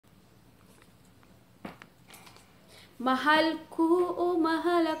Mahal ko o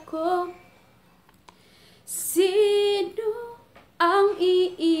mahal ako. Sino ang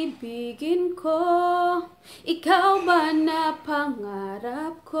iibigin ko? Ikaw ba na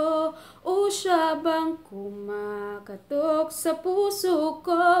pangarap ko? O siya bang kumakatok sa puso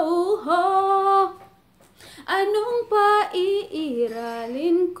ko? Anong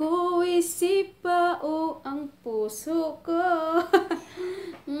paiiralin ko? Isip ba o ang puso ko?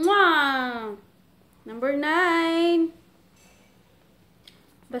 Number 9.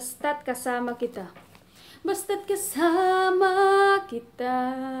 Basta't kasama kita. Basta't kasama kita,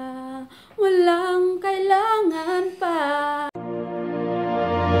 walang kailangan pa.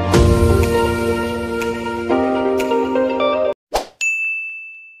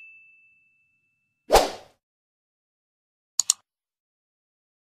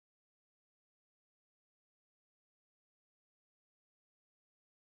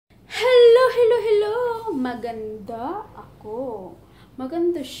 Hello, hello, hello! Maganda ako.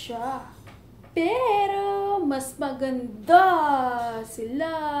 Maganda siya. Pero mas maganda sila.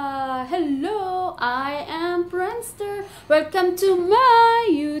 Hello, I am Prankster. Welcome to my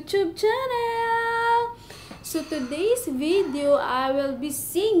YouTube channel. So today's video, I will be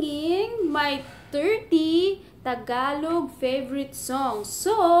singing my 30 Tagalog favorite songs.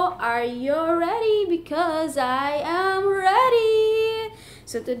 So, are you ready? Because I am ready.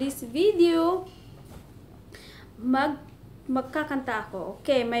 So today's video, magkakanta ako.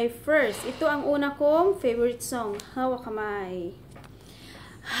 Okay, my first. Ito ang una kong favorite song. Hawak kamay.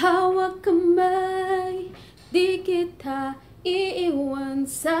 Hawak kamay, di kita iiwan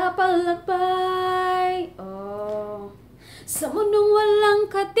sa palakbay. Oh. Sa mundong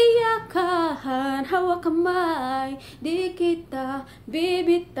walang katiyakan, hawak kamay, di kita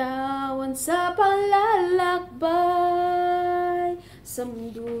bibitawan sa palalakbay. Sa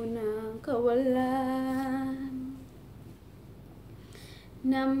mundo ng kawalan.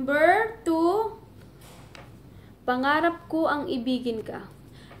 Number 2, pangarap ko ang ibigin ka.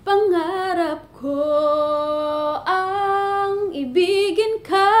 Pangarap ko ang ibigin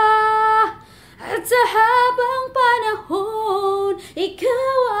ka. At sa habang panahon,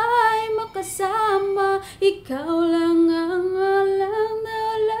 ikaw ay makasama. Ikaw lang ang alang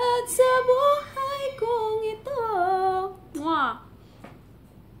nalat sa buhay kong ito.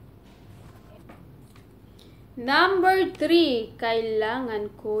 Number 3,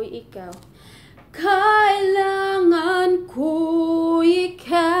 kailangan ko ikaw. Kailangan ko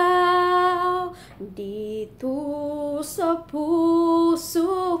ikaw dito sa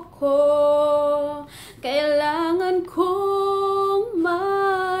puso ko. Kailangan kong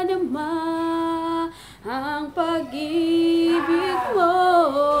madama ang pag-ibig mo.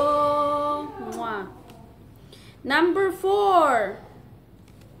 Number 4,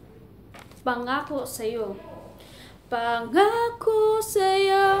 pangako sa'yo. Pangako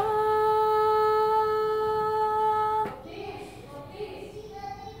sa'yo,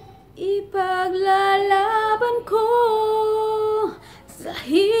 ipaglalaban ko sa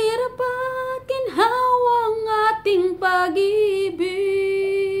hirap at ginhawang ating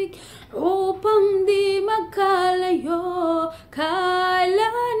pag-ibig upang di magkalayo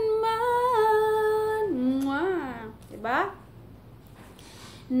kailanman. Diba?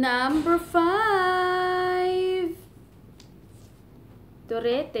 Number 5,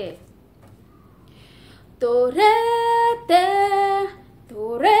 Torete. Torete,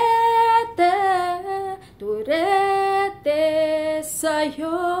 Torete, Torete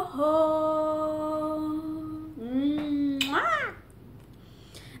sa'yo.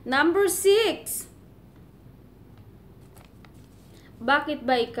 Number 6, bakit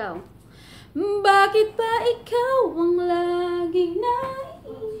ba ikaw? Bakit ba ikaw ang laging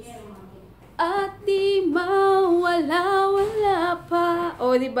nais at di mawala-wala pa?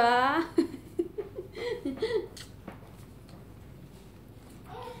 O, diba?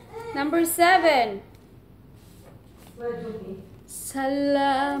 Number 7,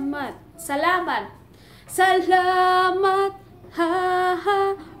 salamat. Salamat. Salamat. Ha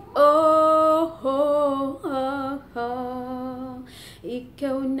ha. Oh, oh, oh, oh.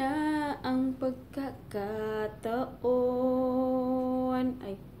 Ikaw na ang pagkakataon.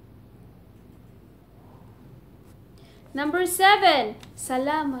 Ay. Number 7,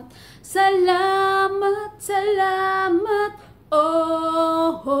 salamat. Salamat, salamat.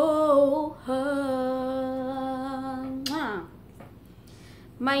 Oh, oh, oh.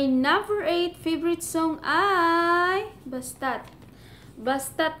 My number 8 favorite song ay Basta't.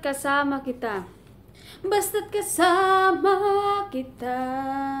 Basta't kasama kita. Basta't kasama kita,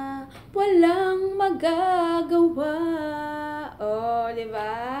 walang magagawa. Oh,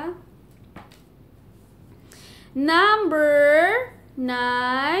 diba? Number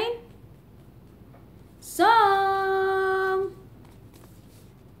 9. Song.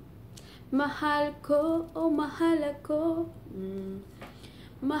 Mahal ko o mahal ako.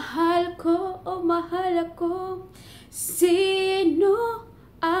 Mahal ko o mahal ako. Sino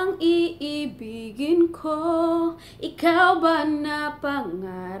ang iibigin ko? Ikaw ba na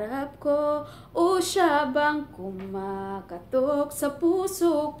pangarap ko? O siya bang kumakatok sa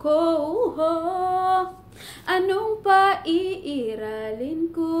puso ko? Anong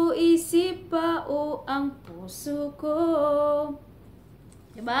paiiralin ko? Isip pa o ang puso ko?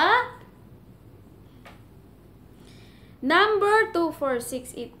 Diba? Number 2, 4,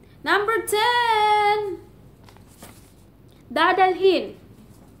 6, 8. Number 10. Dadalhin.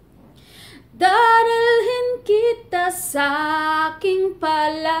 Dadalhin kita sa aking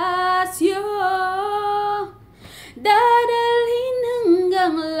palasyo. Dadalhin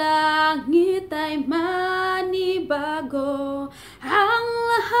hanggang langit ay manibago. Ang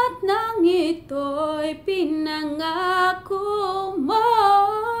lahat ng ito'y pinangako mo.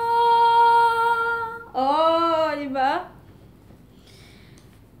 Oh, diba?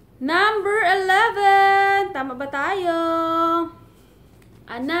 Number 11. Tama ba tayo?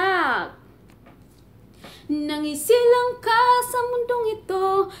 Anak. Nangisilang ka sa mundong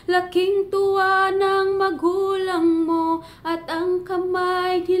ito, laking tuwa ng magulang mo, at ang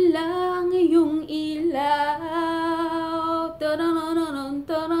kamay nila ngayong ilaw.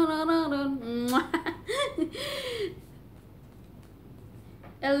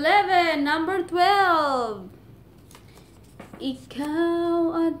 11. Number 12.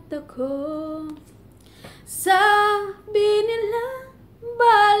 Ikaw at ako. Sabi nila,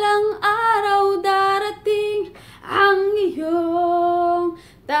 balang araw darating ang iyong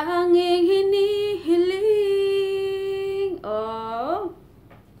tanging hinihiling. Oh.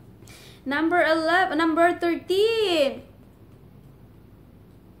 Number 11. Number 13.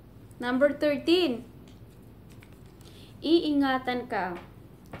 Number 13. Iingatan ka.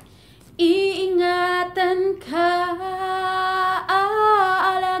 Iingatan ka,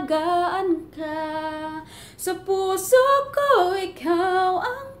 aalagaan ka. Sa puso ko, ikaw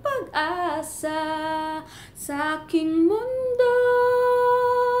ang pag-asa. Sa aking mundo'y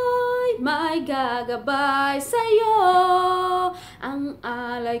may gagabay sa'yo. Ang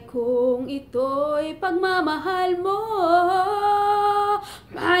alay kong ito'y pagmamahal mo.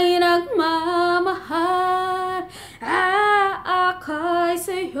 May nagmamahal aakay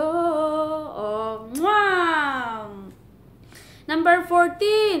sa'yo. Oh, Number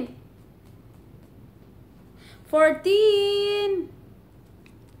 14. 14.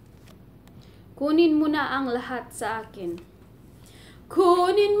 Kunin mo na ang lahat sa akin.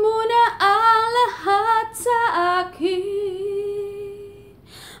 Kunin mo na ang lahat sa akin.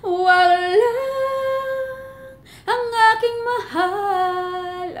 Wala ang aking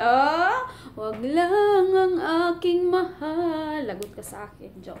mahal. Oh, wag lang ang aking mahal. Lagot ka sa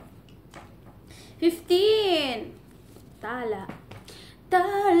akin, joke. 15. Tala.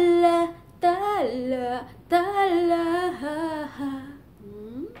 Tala, tala, tala.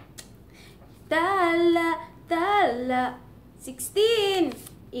 Tala, tala. 16.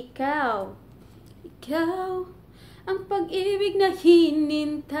 Ikaw. Ikaw ang pag-ibig na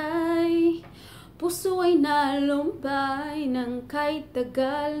hinintay. Puso ay nalumbay ng kahit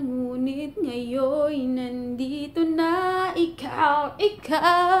tagal, ngunit ngayon nandito na. Ikaw,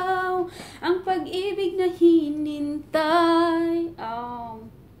 ikaw ang pag-ibig na hinintay.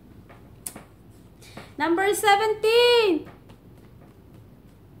 Number 17.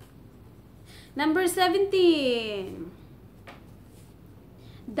 Number 17.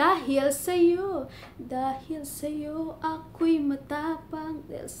 Dahil sa'yo ako'y matapang.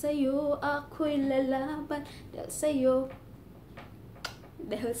 Dahil sa'yo ako'y lalaban. Dahil sa'yo.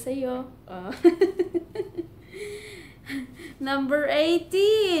 Number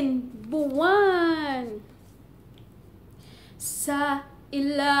 18. Buwan. Sa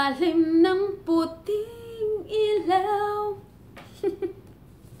ilalim ng puting ilaw.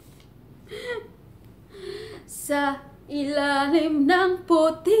 Sa ilalim ng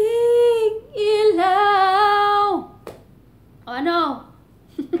puting ilaw. Ano?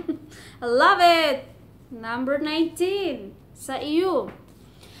 I love it. Number 19. Sa iyo.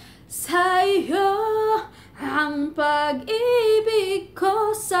 Sa iyo ang pag-ibig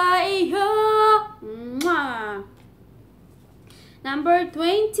ko, sa iyo. Mwah. Number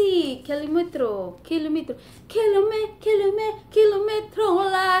 20. Kilometro. Kilometro. Kilometro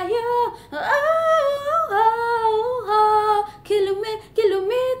layo.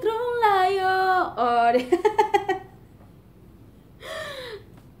 Kilometro layo. Oh.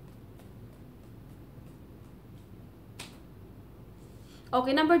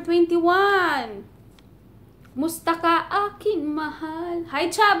 Okay, number 21. Kumusta ka, aking mahal?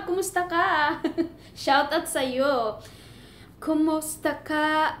 Hi, Chab! Kumusta ka? Shout out sa'yo. Kumusta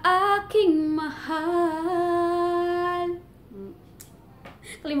ka, aking mahal?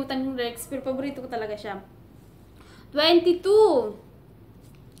 Kalimutan yung lyrics, pero paborito ko talaga siya. 22.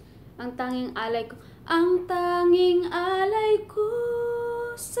 Ang tanging alay ko. Ang tanging alay ko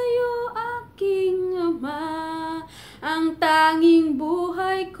sa'yo, aking ama. Ang tanging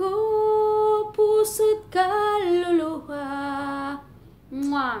buhay ko, puso't kaluluwa.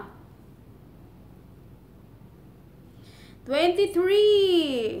 Mwah.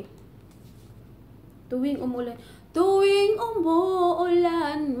 23. Tuwing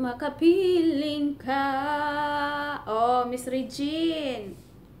umuulan, makapiling ka. Oh, Miss Regine.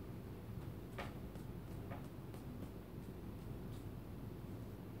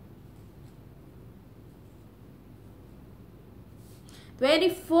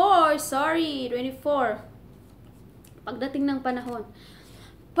 Sorry, 24. Pagdating ng panahon.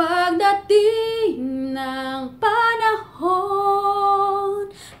 Pagdating ng panahon,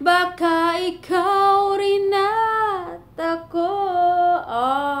 baka ikaw rin at ako.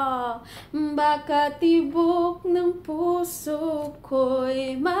 Oh, baka tibok ng puso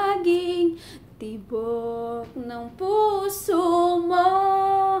ko'y maging tibok ng puso mo.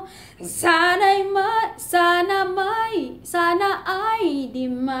 Sana ay di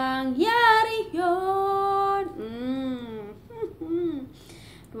mangyari yun.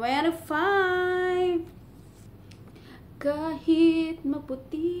 25. Kahit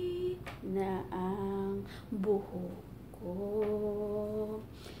maputi na ang buhok ko,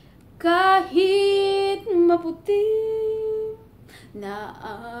 kahit maputi na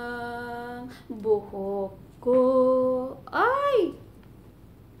ang buhok ko. Ay!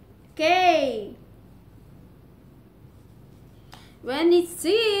 Okay.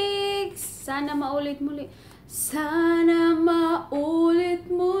 26. Sana maulit muli. Sana maulit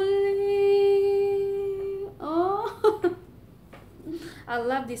muli. Oh. I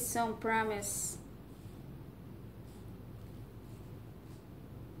love this song, promise.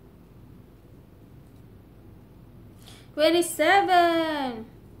 '27.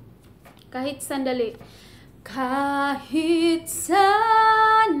 Kahit sandali. Kahit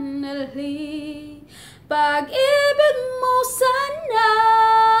sandali, pag-ibig mo sana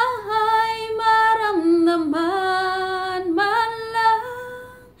ay maramdaman man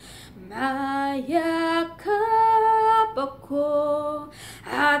lang. Mayakap ako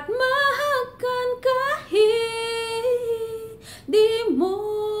at mahakan kahit di mo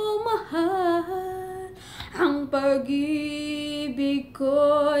mahal. Ang pag-ibig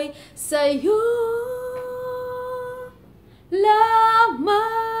ko'y sa'yo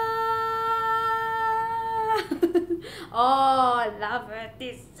lamang. Oh, love it,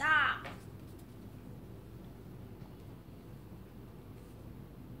 this song.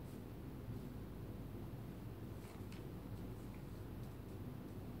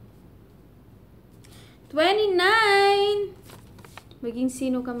 '29. Maging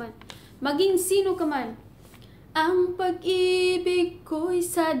sino ka man. Maging sino ka man. Ang pag-ibig ko'y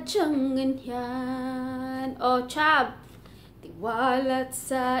sadyang ganyan. Oh, Chab. Tiwala't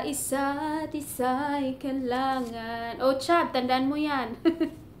sa isa't isa'y kailangan. Oh, Chab, tandaan mo yan.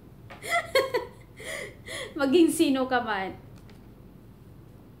 Maging sino ka man.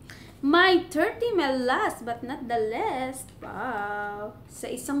 My 30, my last but not the least. Wow. Sa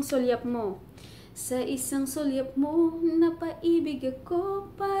isang sulyap mo. Sa isang sulyap mo, napaibig ako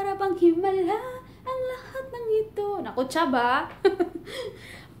para bang himala ang lahat ng ito. Naku, Chaba.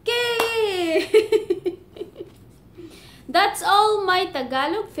 Okay. That's all my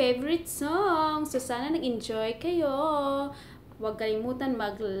Tagalog favorite songs. So, sana nag-enjoy kayo. Huwag kalimutan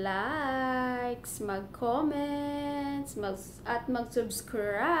mag-likes, mag-comments, at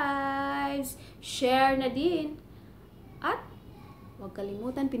mag-subscribe. Share na din. At huwag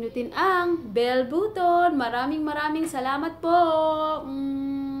kalimutan pinutin ang bell button. Maraming salamat po.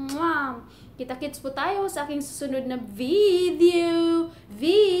 Kita-kits po tayo sa aking susunod na video.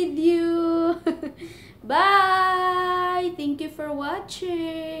 Bye! Thank you for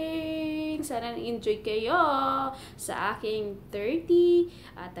watching. Sana na-enjoy kayo sa aking 30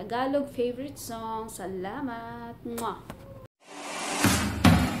 Tagalog favorite song. Salamat. Mwah!